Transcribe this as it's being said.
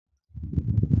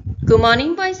Good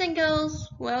morning, boys and girls.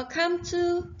 Welcome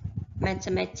to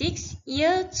Mathematics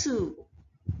Year 2.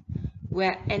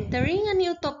 We're entering a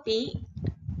new topic,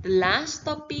 the last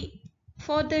topic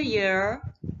for the year,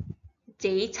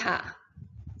 data.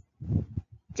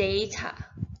 Data.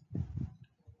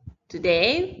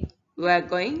 Today, we're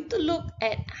going to look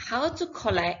at how to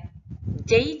collect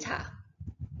data.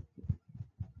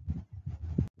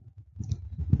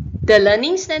 The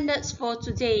learning standards for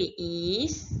today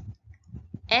is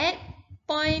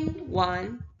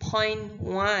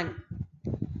 8.1.1.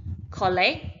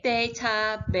 Collect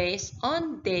data based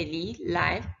on daily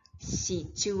life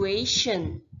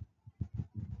situation.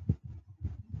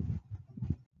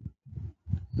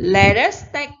 Let us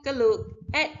take a look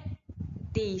at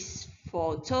this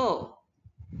photo.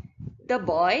 The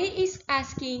boy is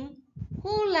asking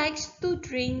who likes to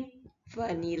drink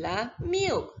vanilla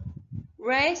milk.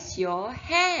 Raise your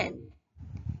hand.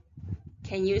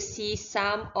 Can you see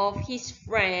some of his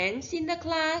friends in the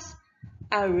class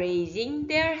are raising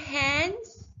their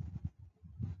hands?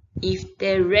 If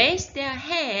they raise their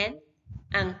hand,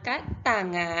 angkat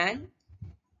tangan,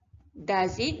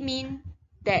 does it mean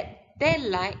that they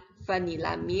like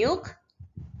vanilla milk?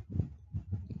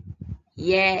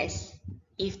 Yes,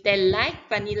 if they like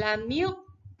vanilla milk,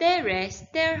 they raise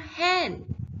their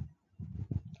hand.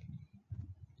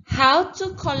 How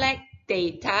to collect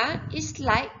data is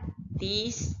like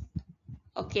this,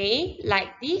 okay,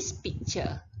 like this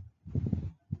picture.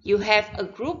 You have a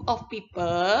group of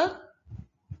people,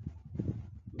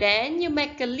 then you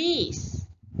make a list.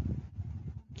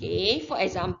 Okay, for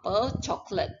example,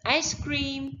 chocolate ice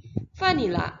cream,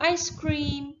 vanilla ice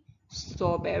cream,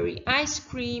 strawberry ice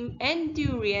cream, and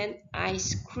durian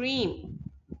ice cream.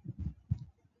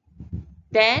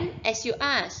 Then, as you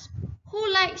ask,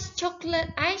 who likes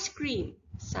chocolate ice cream?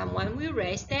 Someone will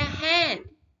raise their hand.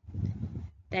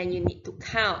 Then you need to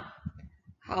count.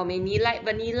 How many like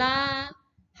vanilla?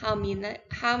 How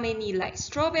many like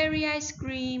strawberry ice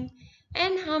cream?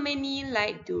 And how many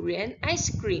like durian ice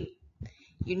cream?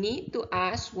 You need to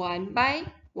ask one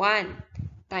by one.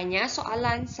 Tanya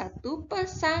soalan satu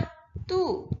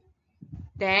persatu.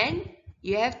 Then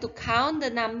you have to count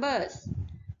the numbers.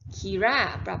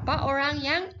 Kira berapa orang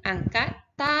yang angkat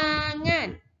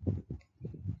tangan.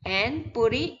 And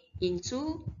put it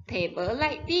into table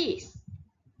like this.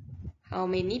 How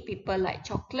many people like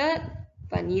chocolate,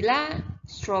 vanilla,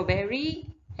 strawberry,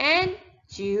 and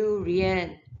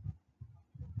durian?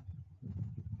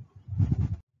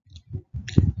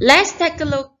 Let's take a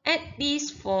look at this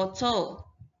photo.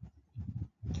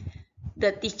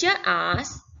 The teacher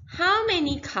asks, how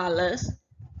many colors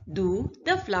do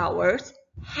the flowers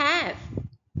have?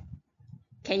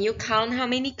 Can you count how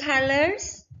many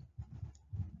colors?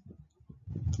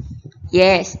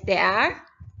 Yes, there are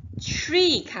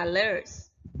 3 colors.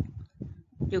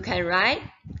 You can write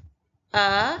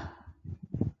a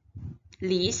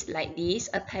list like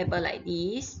this, a table like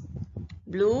this.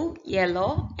 Blue,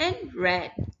 yellow, and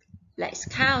red. Let's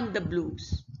count the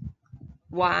blues.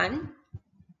 1,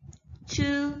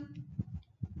 2,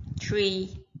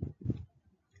 3,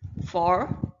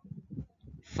 4,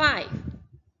 5.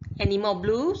 Any more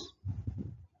blues?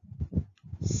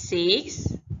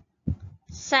 6,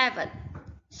 7.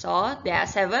 So there are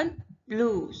 7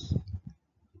 blues.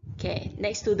 Okay,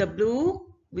 next to the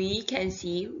blue, we can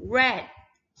see red.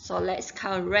 So let's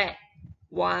count red.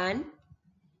 1,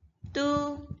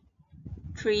 2,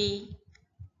 3,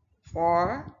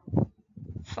 4,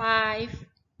 5,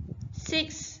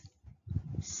 6,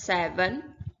 7,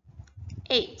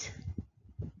 8,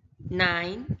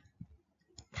 9,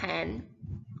 10,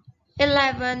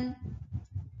 11.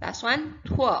 Last one,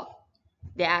 12.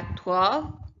 There are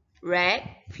 12 red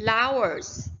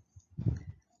flowers.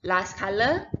 Last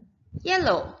color,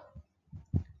 yellow.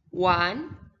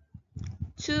 1,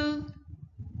 2,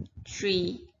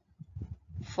 3,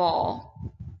 4,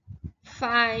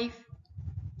 5,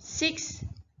 6,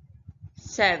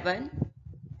 7,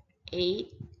 8,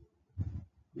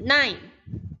 9.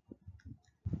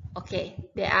 Okay,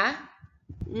 there are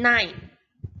 9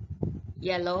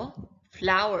 yellow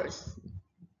flowers.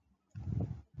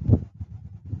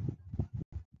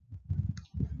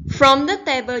 From the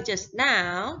table just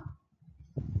now,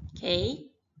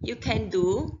 okay, you can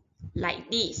do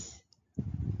like this.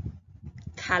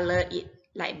 Color it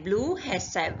like blue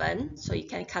has 7, so you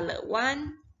can color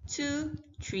 1, 2,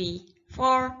 3,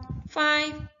 4,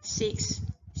 5, 6,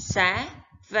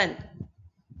 7.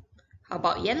 How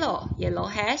about yellow? Yellow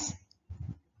has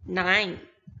 9,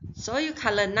 so you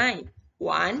color 9.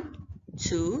 1,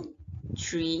 2,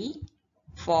 3,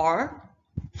 4,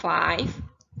 5,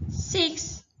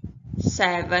 6,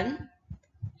 7,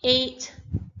 8,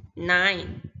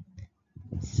 9.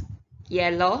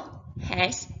 Yellow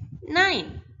has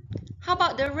 9. How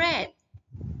about the red?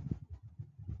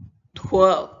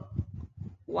 12.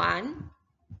 1,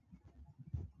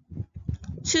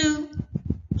 2,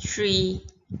 3,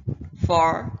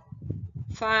 4,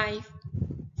 5,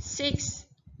 6,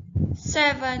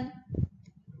 7,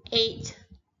 8,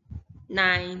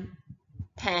 9,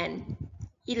 10,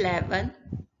 11,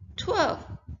 12.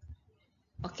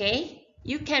 Okay,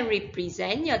 you can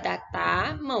represent your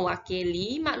data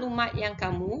mewakili maklumat yang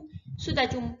kamu sudah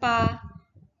jumpa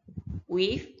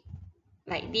with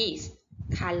like this.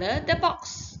 Color the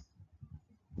box.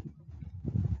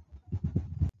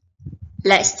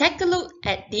 Let's take a look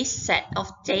at this set of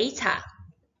data.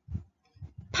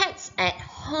 Pets at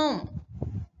home.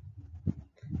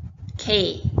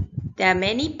 Okay, there are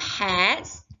many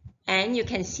pets and you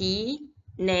can see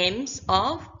names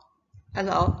of a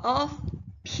lot of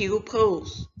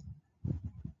pupils.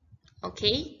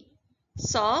 Okay,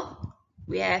 so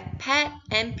we have pet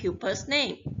and pupil's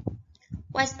name.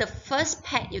 What's the first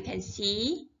pet you can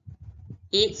see?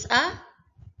 It's a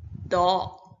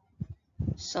dog.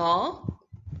 So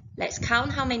let's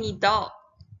count how many dogs.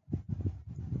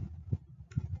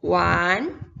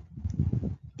 1.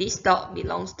 This dog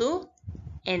belongs to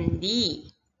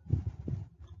Andy.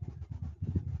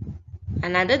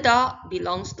 Another dog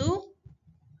belongs to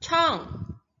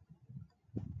Chong.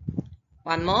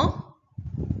 One more.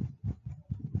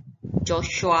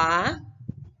 Joshua.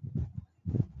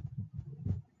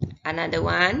 Another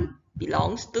one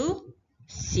belongs to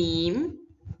Sim.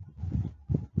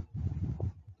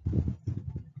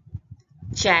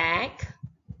 Jack.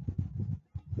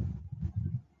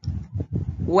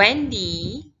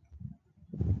 Wendy.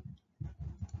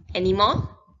 Any more?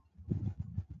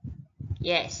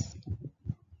 Yes.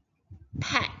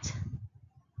 Pat.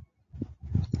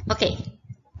 Okay.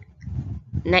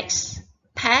 Next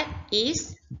pet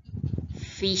is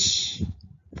fish.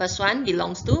 First one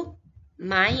belongs to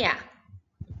Maya.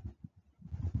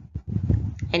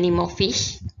 Any more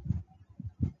fish?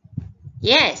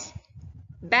 Yes.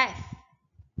 Beth.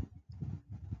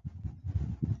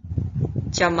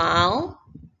 Jamal.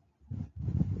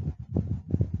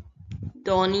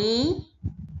 Donnie.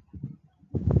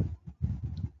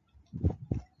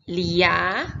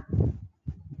 Leah.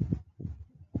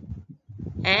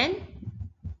 And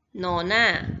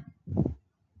Nona.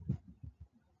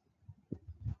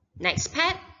 Next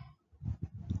pet,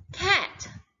 cat.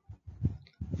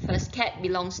 First cat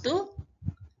belongs to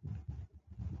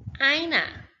Aina.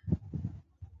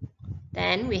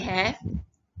 Then we have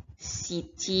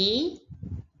Siti,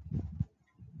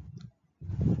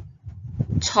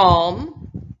 Tom,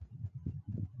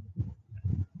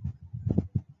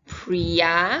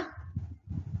 Priya,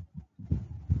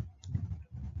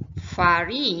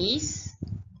 Faris,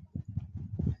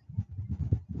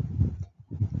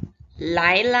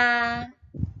 Laila,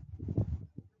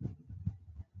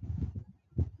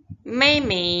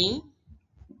 Mei,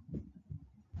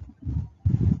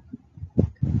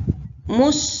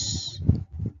 Mus,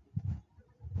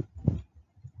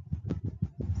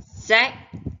 Zach,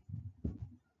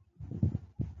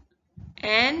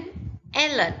 and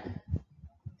Ellen.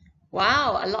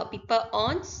 Wow, a lot of people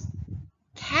owns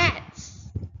cats.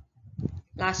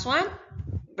 Last one,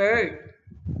 bird.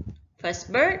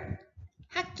 First bird,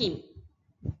 Hakim.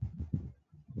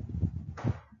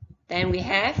 Then we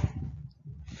have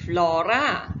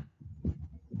Flora,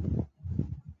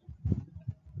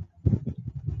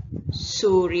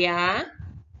 Surya,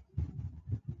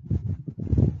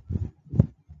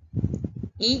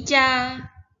 Ija,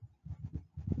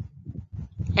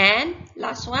 and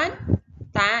last one,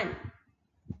 Tan.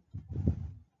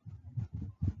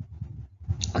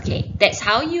 Okay, that's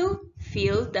how you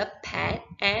fill the pet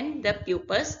and the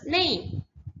pupil's name.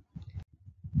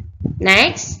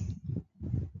 Next,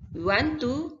 we want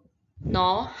to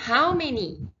know how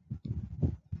many.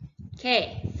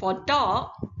 Okay, for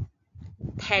dog,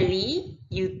 tally,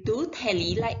 you do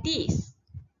tally like this.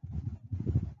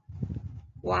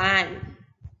 1,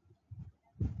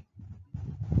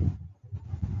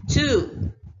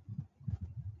 2,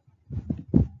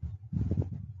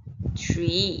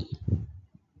 3,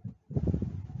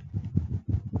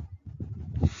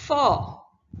 4,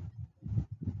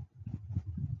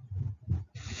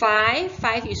 5.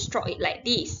 5, you stroke it like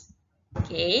this.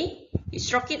 Okay, you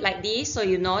stroke it like this so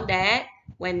you know that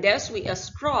when there's with a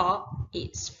stroke,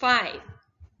 it's 5.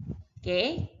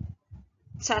 Okay,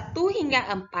 1 hingga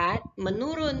 4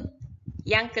 menurun.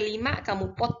 Yang kelima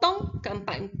kamu potong ke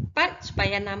 4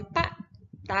 supaya nampak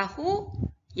tahu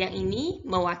yang ini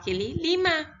mewakili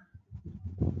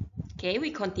 5. Okay,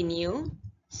 we continue.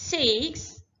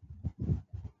 6,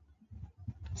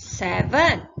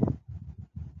 7.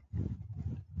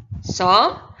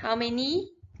 So, how many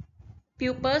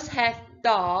pupils have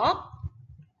dog?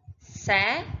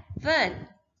 7.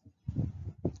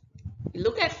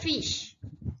 Look at fish.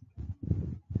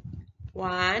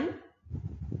 1,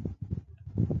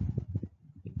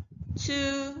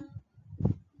 2,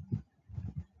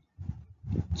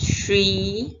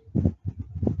 3,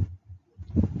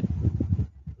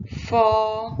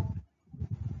 4,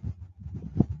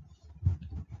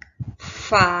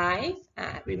 5.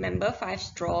 Remember 5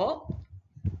 stroke.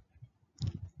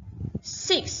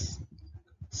 6.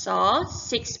 So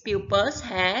 6 pupils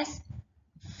has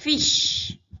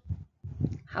fish.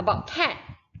 How about cat?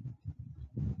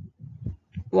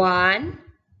 1,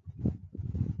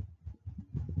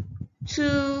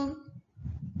 2,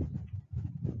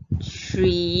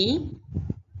 3,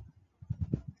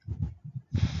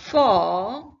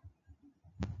 4,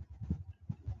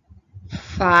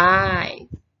 5,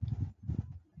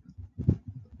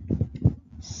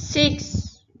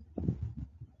 6,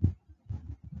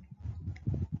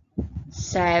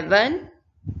 7,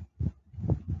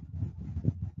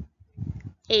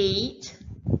 8,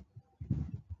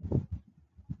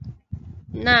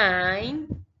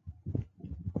 9,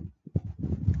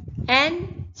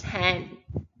 and 10.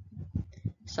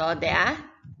 So there are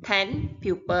 10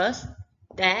 pupils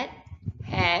that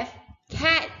have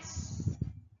cats.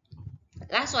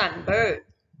 Last one, bird.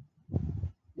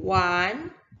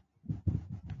 1,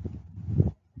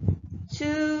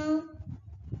 2,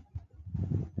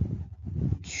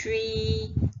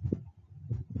 3,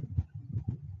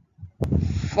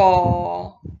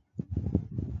 4,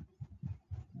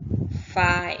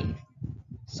 5.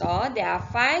 So there are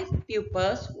 5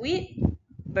 pupils with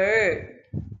bird.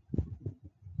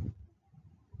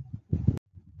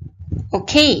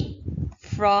 Okay,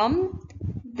 from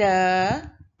the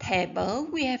table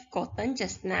we have gotten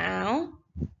just now,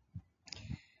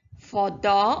 for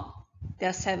dog, there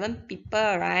are 7 people,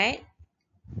 right?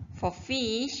 For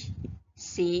fish,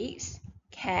 6,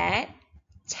 cat,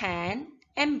 10,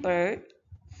 and bird,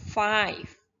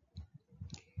 5.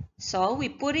 So we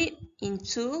put it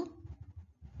into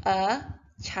a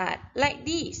chart like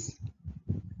this.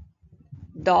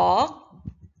 Dog,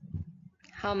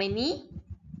 how many?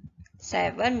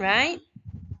 7, right?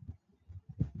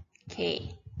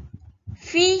 Okay.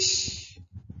 Fish,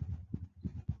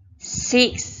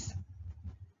 6.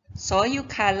 So you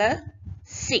color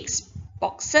 6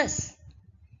 boxes.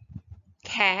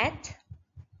 Cat,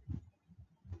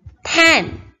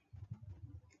 10.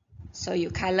 So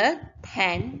you color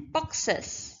 10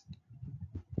 boxes.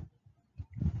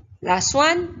 Last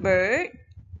one, bird,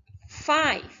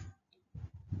 5.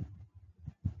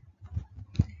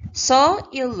 So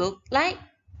it look like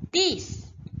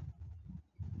this.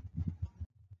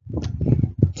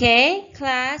 Okay,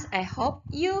 class, I hope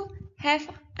you have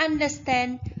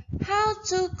understand how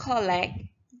to collect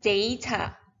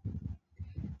data.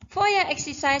 For your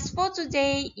exercise for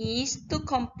today is to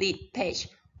complete page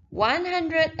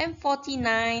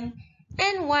 149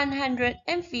 and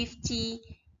 150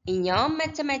 in your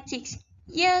Mathematics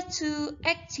Year 2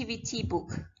 activity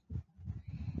book.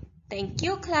 Thank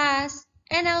you, class,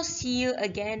 and I'll see you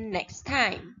again next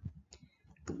time.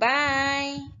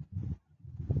 Goodbye.